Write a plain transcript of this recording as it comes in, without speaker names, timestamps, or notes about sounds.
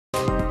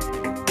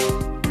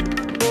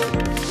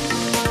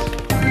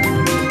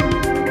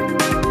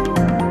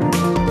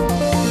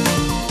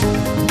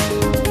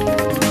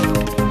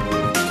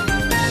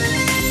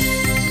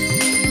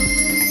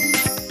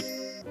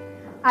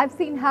I've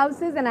seen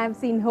houses and I've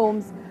seen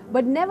homes,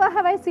 but never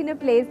have I seen a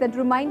place that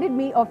reminded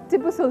me of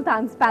Tipu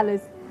Sultan's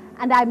palace.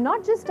 And I'm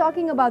not just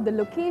talking about the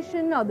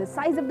location or the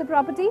size of the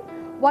property.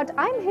 What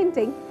I'm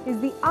hinting is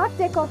the art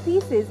decor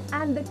pieces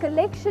and the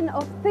collection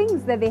of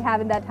things that they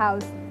have in that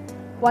house.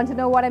 Want to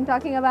know what I'm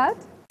talking about?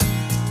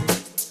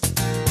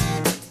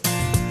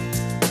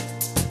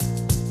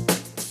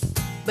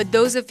 But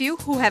those of you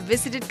who have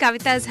visited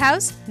Kavita's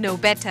house know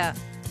better.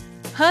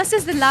 Hers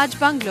is the large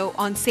bungalow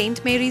on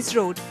St. Mary's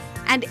Road,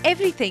 and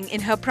everything in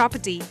her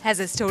property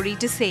has a story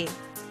to say,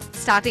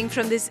 starting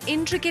from this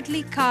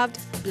intricately carved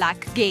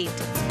black gate.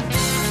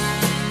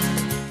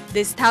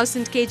 This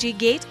 1000 kg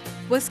gate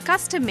was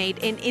custom made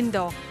in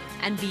Indore,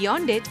 and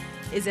beyond it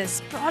is a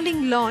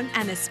sprawling lawn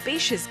and a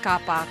spacious car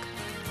park.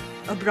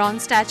 A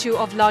bronze statue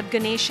of Lord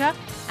Ganesha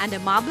and a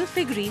marble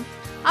figurine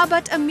are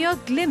but a mere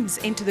glimpse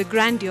into the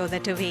grandeur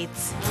that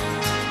awaits.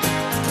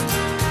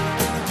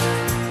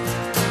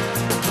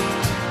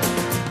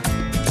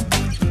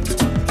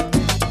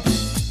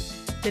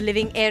 The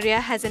living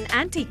area has an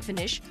antique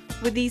finish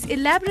with these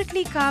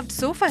elaborately carved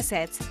sofa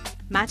sets,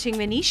 matching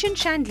Venetian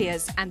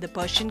chandeliers and the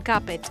Persian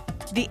carpet.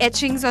 The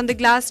etchings on the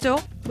glass door,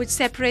 which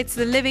separates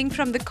the living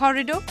from the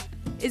corridor,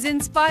 is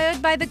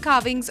inspired by the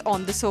carvings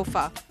on the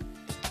sofa.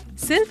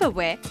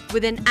 Silverware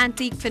with an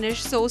antique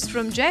finish sourced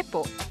from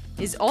Jaipur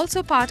is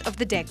also part of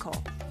the decor.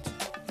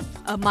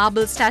 A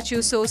marble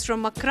statue sourced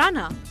from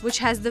Makrana, which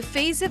has the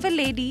face of a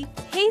lady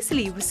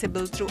hazily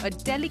visible through a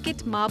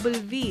delicate marble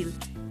wheel,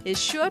 is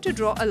sure to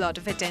draw a lot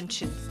of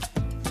attention.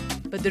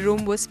 But the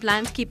room was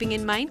planned keeping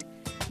in mind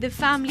the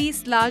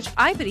family's large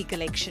ivory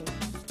collection.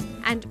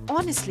 And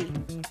honestly,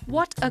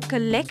 what a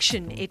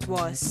collection it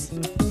was!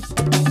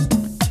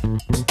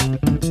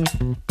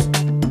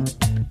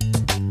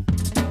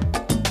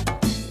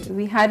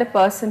 We had a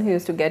person who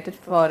used to get it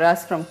for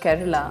us from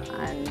Kerala,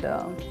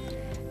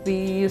 and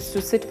we used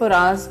to sit for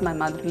hours, my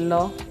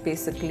mother-in-law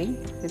basically.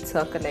 It's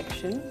her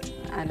collection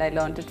and I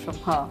learned it from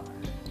her.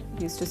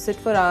 We used to sit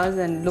for hours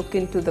and look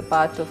into the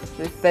part of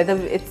whether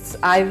it's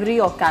ivory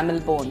or camel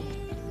bone,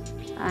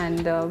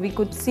 and we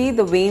could see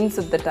the veins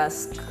of the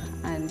tusk,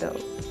 and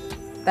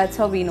that's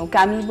how we know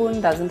camel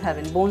bone doesn't have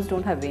veins, bones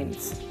don't have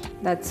veins.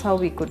 That's how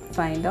we could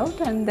find out.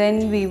 And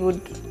then we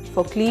would,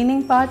 for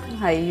cleaning part,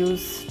 I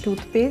use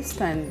toothpaste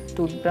and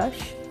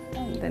toothbrush,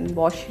 and then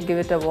give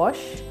it a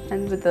wash,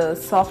 and with a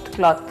soft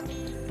cloth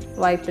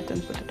wipe it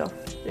and put it off.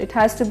 It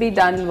has to be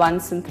done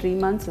once in 3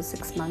 months or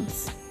 6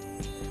 months.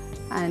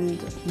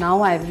 And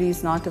now ivory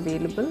is not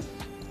available.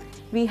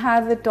 We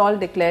have it all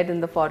declared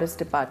in the forest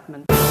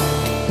department.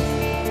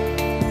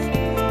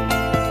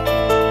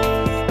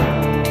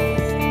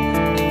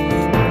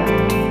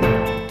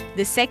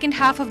 The second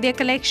half of their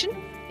collection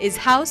is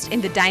housed in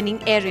the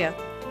dining area,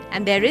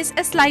 and there is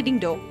a sliding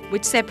door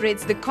which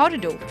separates the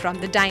corridor from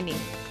the dining.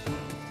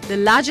 The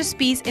largest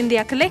piece in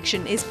their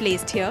collection is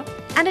placed here,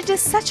 and it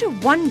is such a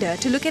wonder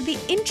to look at the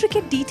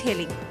intricate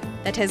detailing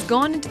that has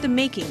gone into the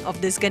making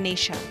of this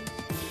Ganesha.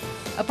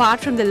 Apart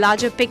from the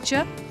larger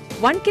picture,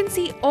 one can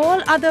see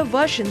all other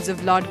versions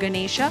of Lord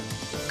Ganesha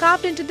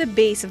carved into the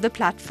base of the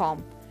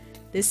platform.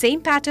 The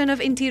same pattern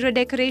of interior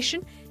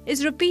decoration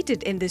is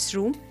repeated in this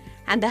room,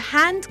 and the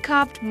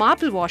hand-carved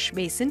marble wash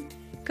basin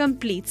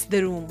completes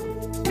the room.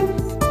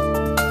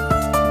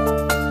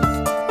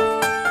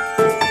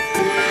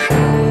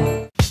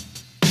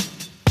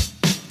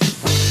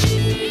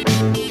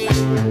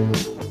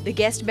 The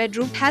guest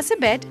bedroom has a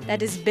bed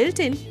that is built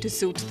in to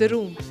suit the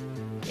room.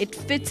 It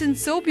fits in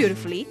so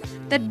beautifully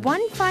that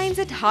one finds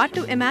it hard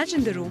to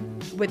imagine the room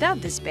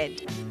without this bed.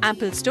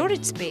 Ample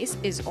storage space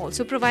is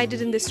also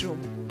provided in this room.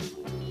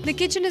 The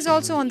kitchen is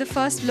also on the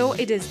first floor.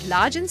 It is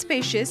large and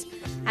spacious,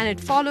 and it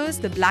follows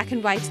the black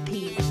and white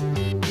theme.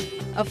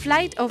 A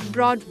flight of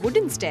broad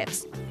wooden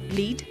steps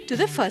lead to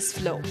the first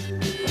floor.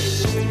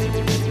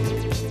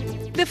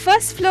 The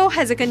first floor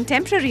has a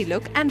contemporary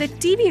look, and the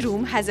TV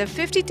room has a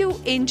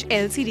 52-inch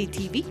LCD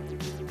TV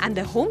and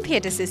the home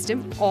theatre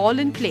system all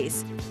in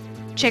place.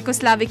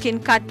 Czechoslovakian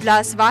cut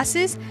glass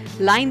vases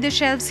line the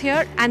shelves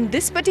here, and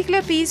this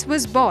particular piece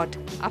was bought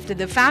after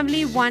the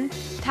family won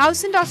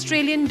 1,000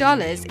 Australian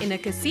dollars in a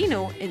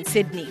casino in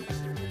Sydney.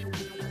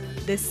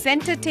 The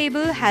center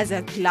table has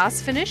a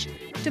glass finish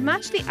to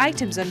match the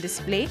items on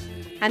display,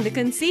 and the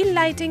concealed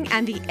lighting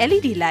and the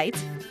LED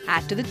lights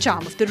add to the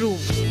charm of the room.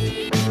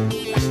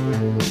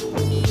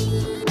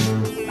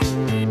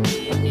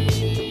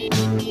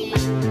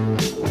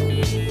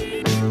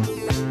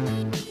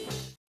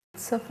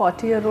 It's a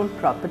 40-year-old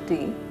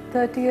property.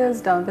 30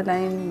 years down the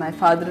line, my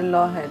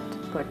father-in-law had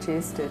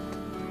purchased it,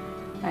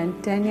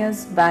 and 10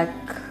 years back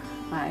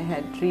I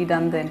had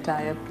redone the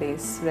entire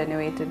place,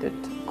 renovated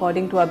it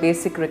according to our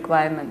basic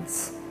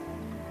requirements.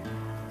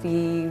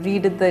 We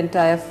redid the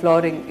entire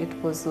flooring. It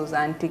was those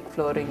antique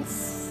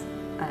floorings,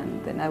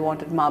 and then I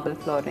wanted marble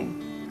flooring.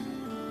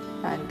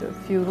 And a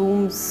few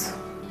rooms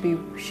we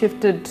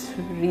shifted,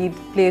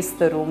 replaced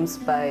the rooms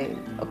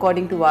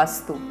according to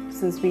Vastu.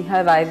 Since we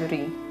have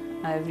ivory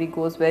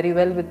goes very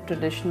well with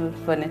traditional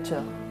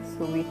furniture,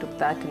 so we took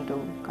that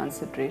into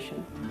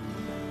consideration.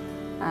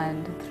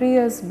 And 3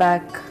 years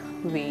back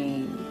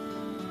we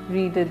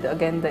redid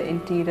again the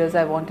interiors.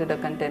 I wanted a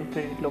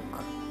contemporary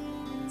look.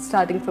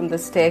 Starting from the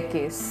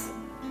staircase,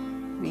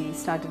 we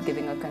started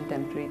giving a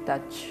contemporary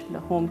touch. The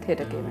home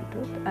theatre came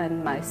into it,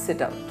 and my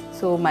sit out.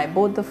 So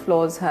both the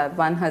floors have,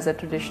 one has a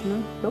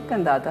traditional look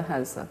and the other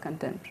has a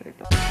contemporary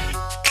look.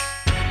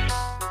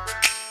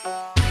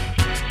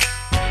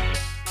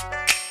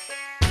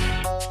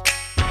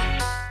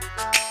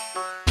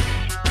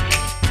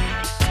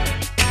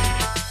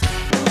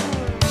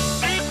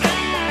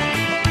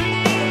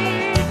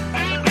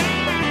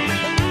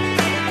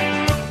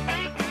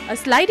 A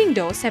sliding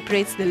door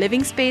separates the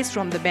living space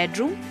from the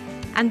bedroom,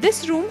 and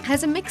this room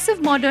has a mix of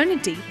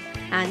modernity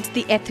and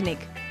the ethnic.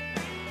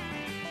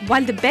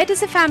 While the bed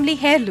is a family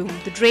heirloom,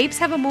 the drapes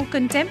have a more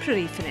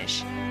contemporary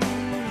finish.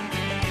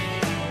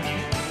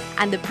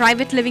 And the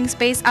private living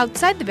space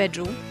outside the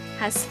bedroom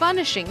has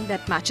furnishing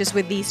that matches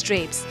with these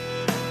drapes.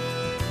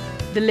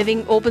 The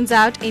living opens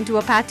out into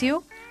a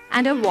patio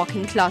and a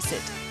walk-in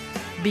closet.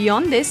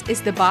 Beyond this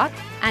is the bath,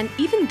 and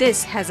even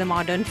this has a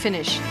modern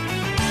finish.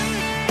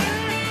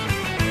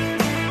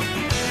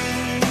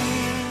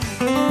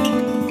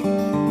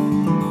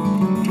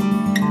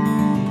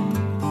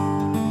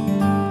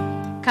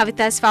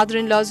 Kavita's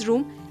father-in-law's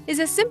room is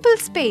a simple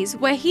space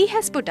where he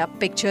has put up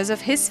pictures of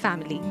his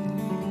family.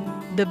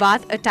 The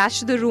bath attached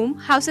to the room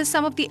houses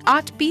some of the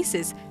art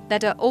pieces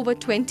that are over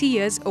 20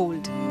 years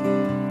old.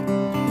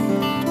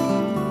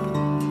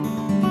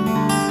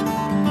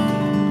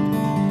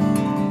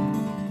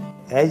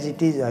 As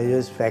it is, I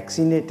was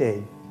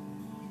fascinated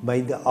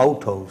by the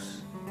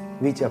outhouse,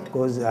 which of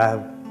course I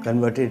have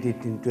converted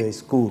it into a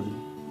school.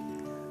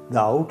 The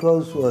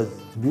outhouse was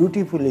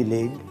beautifully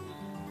laid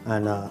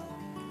and a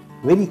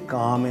very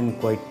calm and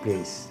quiet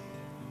place.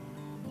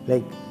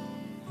 Like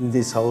in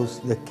this house,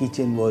 the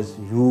kitchen was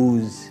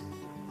used.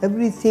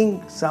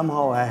 Everything,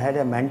 somehow I had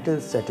a mental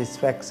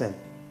satisfaction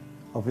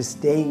of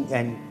staying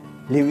and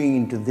living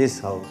into this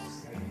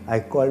house. I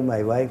called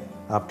my wife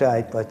after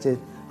I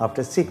purchased,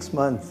 after 6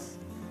 months.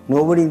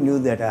 Nobody knew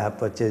that I have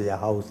purchased a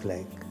house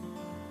like.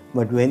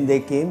 But when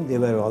they came, they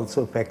were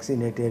also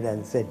fascinated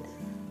and said,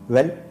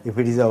 well, if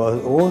it is our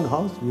own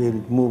house, we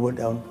will move it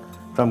down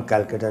from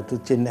Calcutta to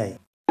Chennai.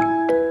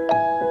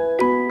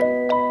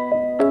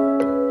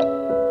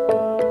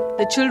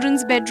 The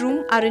children's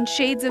bedroom are in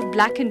shades of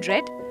black and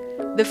red.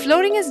 The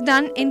flooring is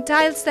done in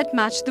tiles that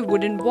match the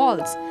wooden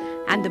walls,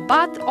 and the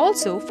bath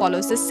also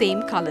follows the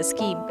same color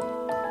scheme.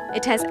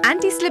 It has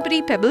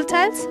anti-slippery pebble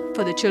tiles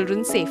for the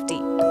children's safety.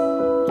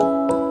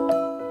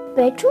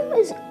 Bedroom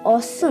is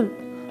awesome.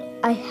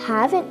 I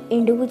have an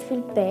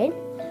individual bed.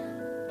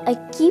 I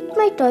keep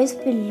my toys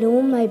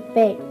below my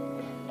bed.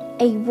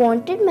 I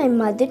wanted my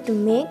mother to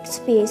make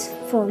space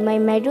for my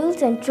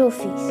medals and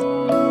trophies.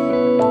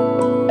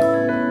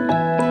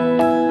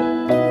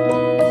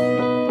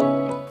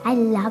 I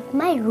love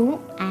my room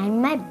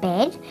and my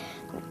bed.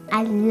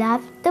 I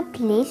love the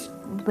place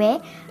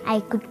where I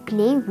could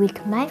play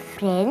with my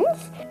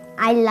friends.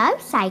 I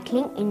love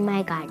cycling in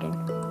my garden.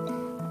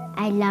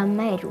 I love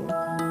my room.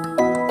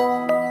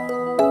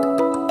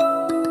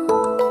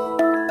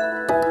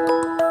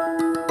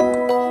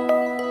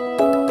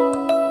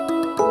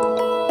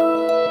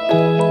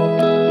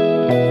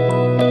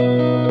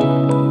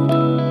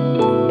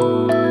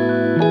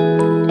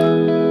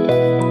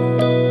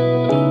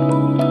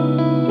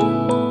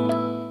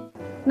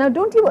 Now,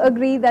 don't you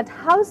agree that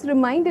house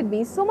reminded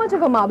me so much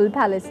of a marble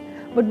palace?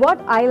 But what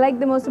I like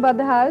the most about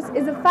the house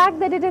is the fact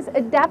that it has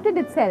adapted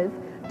itself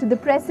to the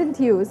present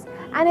use,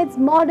 and it's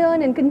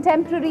modern and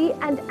contemporary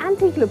and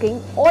antique looking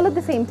all at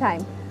the same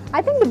time.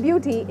 I think the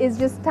beauty is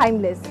just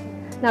timeless.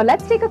 Now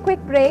let's take a quick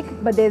break,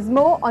 but there's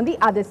more on the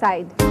other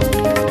side.